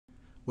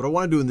What I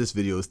want to do in this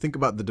video is think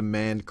about the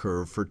demand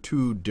curve for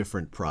two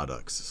different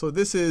products. So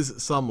this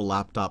is some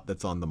laptop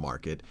that's on the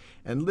market,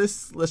 and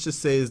this, let's just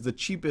say, is the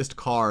cheapest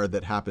car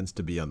that happens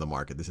to be on the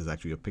market. This is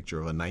actually a picture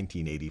of a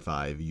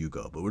 1985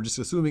 Yugo, but we're just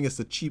assuming it's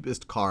the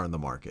cheapest car on the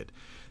market.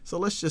 So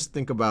let's just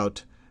think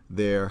about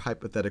their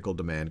hypothetical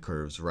demand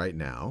curves right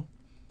now.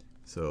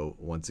 So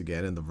once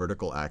again, in the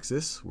vertical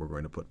axis, we're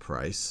going to put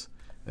price,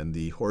 and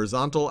the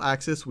horizontal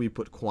axis, we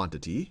put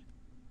quantity.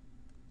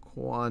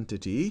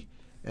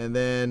 And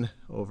then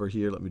over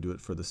here, let me do it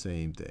for the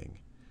same thing.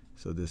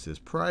 So this is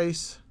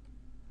price,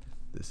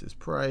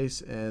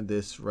 and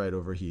this right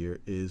over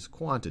here is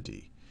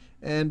quantity.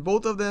 And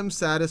both of them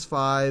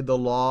satisfy the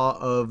law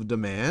of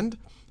demand.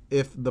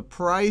 If the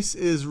price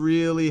is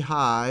really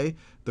high,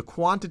 the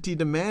quantity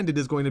demanded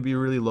is going to be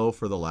really low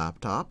for the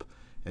laptop.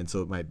 And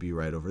so it might be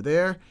right over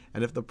there.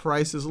 And if the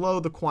price is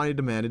low, the quantity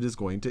demanded is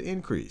going to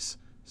increase.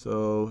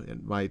 So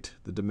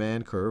the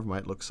demand curve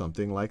might look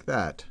something like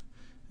that.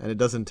 And it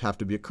doesn't have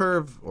to be a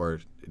curve, or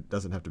it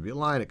doesn't have to be a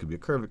line. It could be a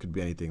curve. It could be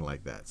anything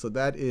like that. So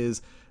that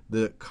is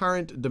the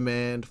current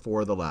demand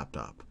for the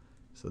laptop.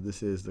 So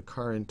this is the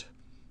current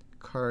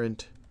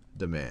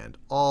demand,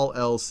 all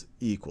else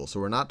equal. So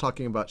we're not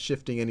talking about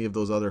shifting any of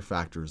those other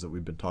factors that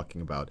we've been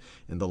talking about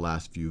in the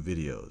last few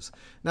videos.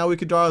 Now we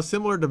could draw a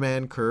similar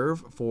demand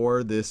curve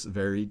for this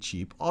very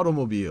cheap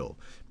automobile.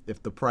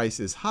 If the price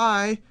is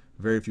high,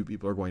 very few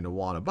people are going to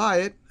want to buy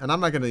it. And I'm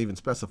not going to even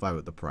specify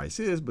what the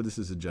price is, but this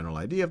is a general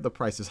idea. If the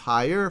price is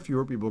higher,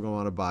 fewer people are going to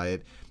want to buy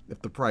it.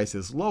 If the price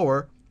is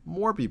lower,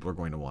 more people are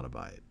going to want to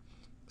buy it.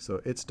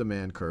 So its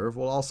demand curve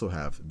will also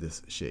have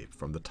this shape.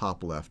 From the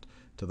top left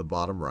to the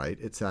bottom right,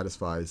 it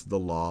satisfies the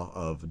law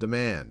of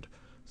demand.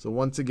 So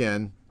once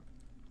again,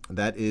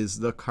 that is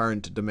the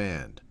current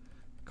demand.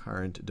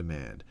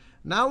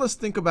 Now let's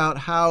think about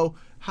how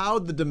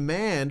the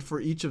demand for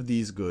each of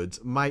these goods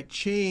might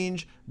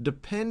change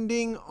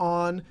depending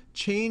on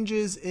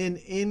changes in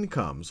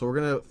income. So we're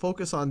going to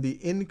focus on the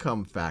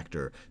income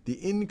factor, the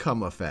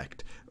income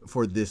effect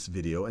for this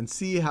video, and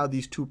see how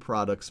these two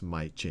products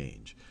might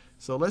change.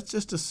 So let's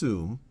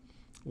assume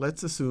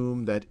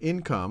that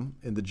income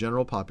in the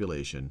general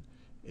population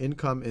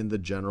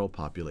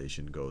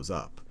goes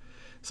up.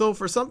 So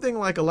for something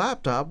like a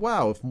laptop,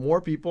 wow, if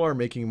more people are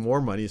making more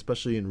money,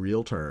 especially in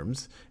real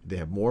terms, they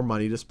have more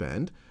money to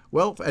spend.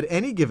 Well, at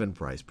any given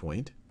price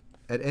point,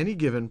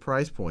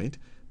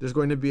 there's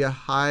going to be a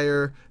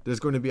higher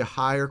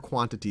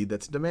quantity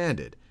that's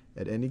demanded.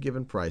 At any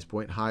given price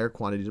point, higher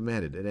quantity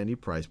demanded. At any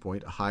price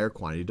point, a higher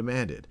quantity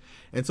demanded.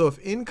 And so if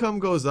income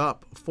goes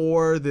up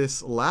for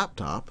this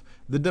laptop,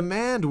 the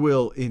demand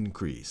will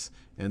increase.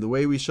 And the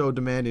way we show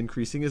demand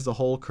increasing is the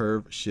whole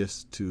curve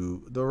shifts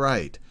to the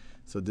right.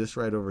 So this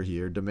right over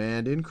here,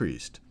 demand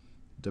increased.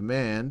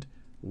 Demand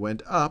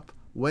went up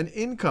when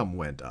income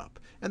went up.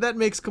 And that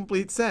makes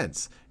complete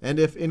sense. And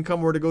if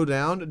income were to go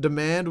down,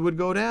 demand would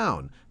go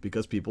down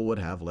because people would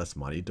have less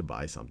money to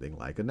buy something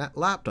like a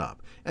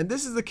laptop. And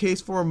this is the case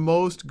for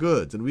most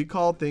goods. And we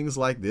call things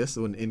like this,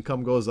 when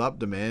income goes up,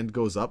 demand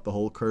goes up, the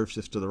whole curve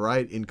shifts to the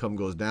right. Income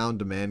goes down,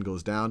 demand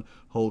goes down,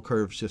 whole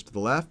curve shifts to the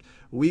left.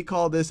 We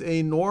call this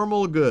a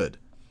normal good.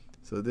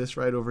 So this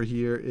right over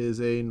here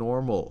is a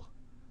normal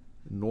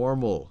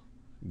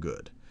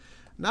good.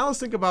 Now let's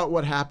think about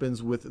what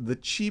happens with the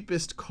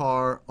cheapest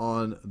car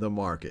on the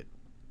market.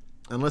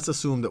 And let's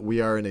assume that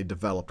we are in a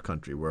developed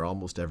country where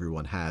almost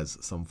everyone has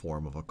some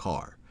form of a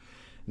car.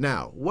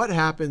 Now, what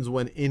happens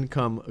when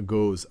income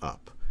goes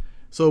up?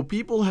 So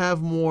people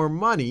have more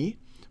money,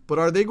 but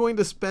are they going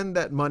to spend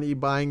that money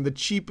buying the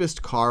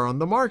cheapest car on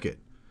the market?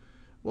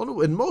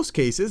 Well, in most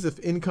cases, if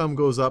income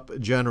goes up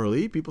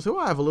generally, people say, well,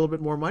 I have a little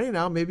bit more money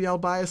now. Maybe I'll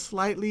buy a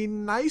slightly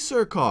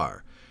nicer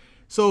car.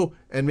 So,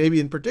 and maybe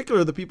in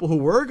particular, the people who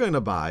were going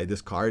to buy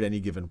this car at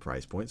any given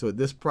price point. So at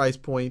this price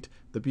point,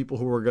 the people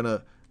who were going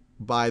to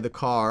buy the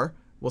car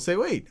will say,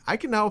 wait, I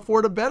can now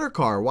afford a better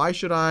car. Why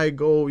should I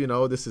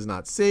go, this is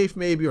not safe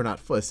maybe, or not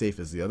as safe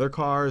as the other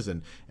cars.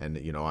 And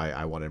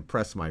I want to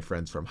impress my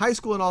friends from high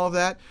school and all of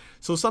that.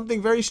 So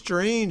something very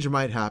strange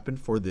might happen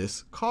for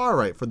this car,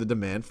 right? For the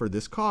demand for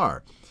this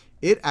car.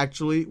 It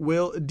actually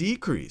will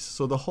decrease.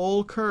 So the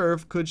whole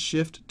curve could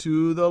shift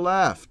to the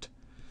left.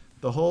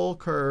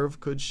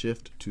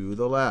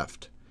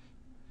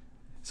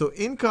 So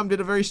income did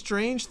a very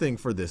strange thing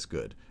for this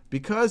good.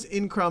 Because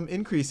income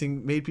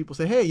increasing made people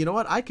say, hey, you know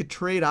what? I could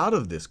trade out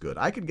of this good.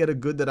 I could get a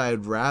good that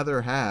I'd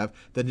rather have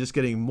than just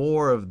getting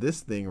more of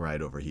this thing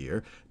right over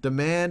here.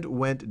 Demand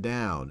went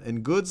down.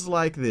 And goods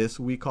like this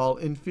we call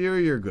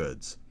inferior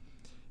goods.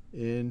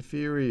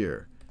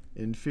 Inferior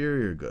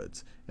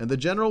goods. And the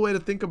general way to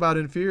think about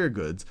inferior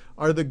goods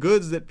are the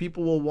goods that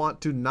people will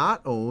want to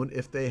not own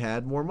if they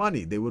had more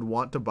money. They would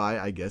want to buy,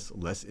 I guess,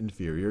 less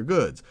inferior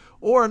goods.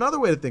 Or another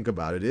way to think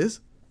about it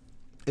is,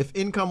 if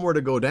income were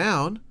to go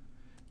down,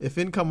 if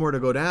income were to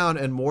go down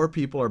and more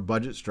people are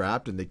budget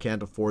strapped and they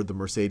can't afford the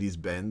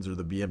Mercedes-Benz or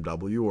the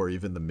BMW or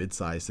even the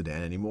mid-size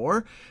sedan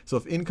anymore, so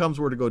if incomes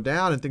were to go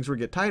down and things were to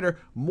get tighter,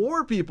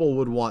 more people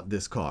would want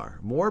this car.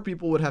 More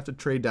people would have to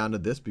trade down to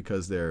this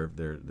because they're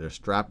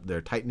strapped,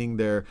 they're tightening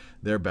their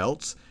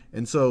belts.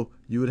 And so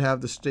you would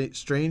have the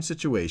strange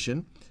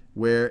situation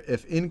where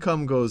if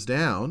income goes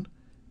down,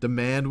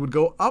 demand would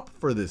go up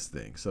for this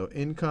thing. So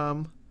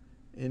income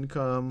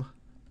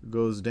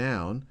goes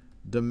down,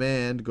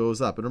 demand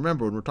goes up. And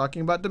remember, when we're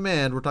talking about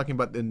demand, we're talking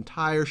about the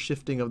entire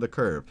shifting of the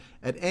curve.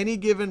 At any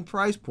given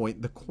price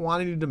point, the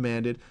quantity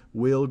demanded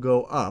will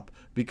go up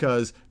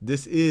because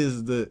this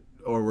is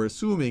we're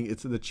assuming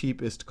it's the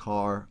cheapest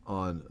car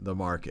on the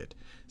market.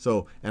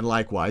 So, and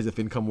likewise, if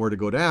income were to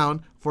go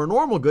down, for a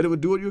normal good, it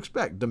would do what you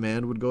expect.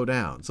 Demand would go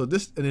down. So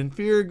an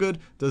inferior good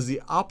does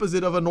the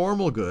opposite of a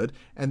normal good,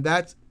 and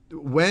that's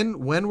when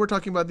we're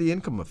talking about the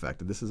income effect,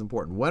 and this is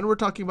important, when we're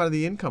talking about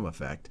the income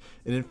effect,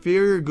 an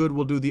inferior good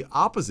will do the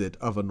opposite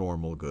of a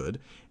normal good,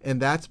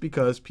 and that's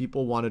because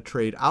people want to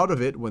trade out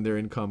of it when their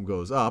income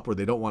goes up, or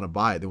they don't want to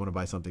buy it, they want to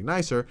buy something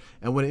nicer,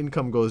 and when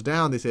income goes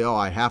down, they say, oh,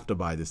 I have to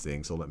buy this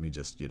thing, so let me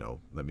just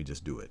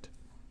do it.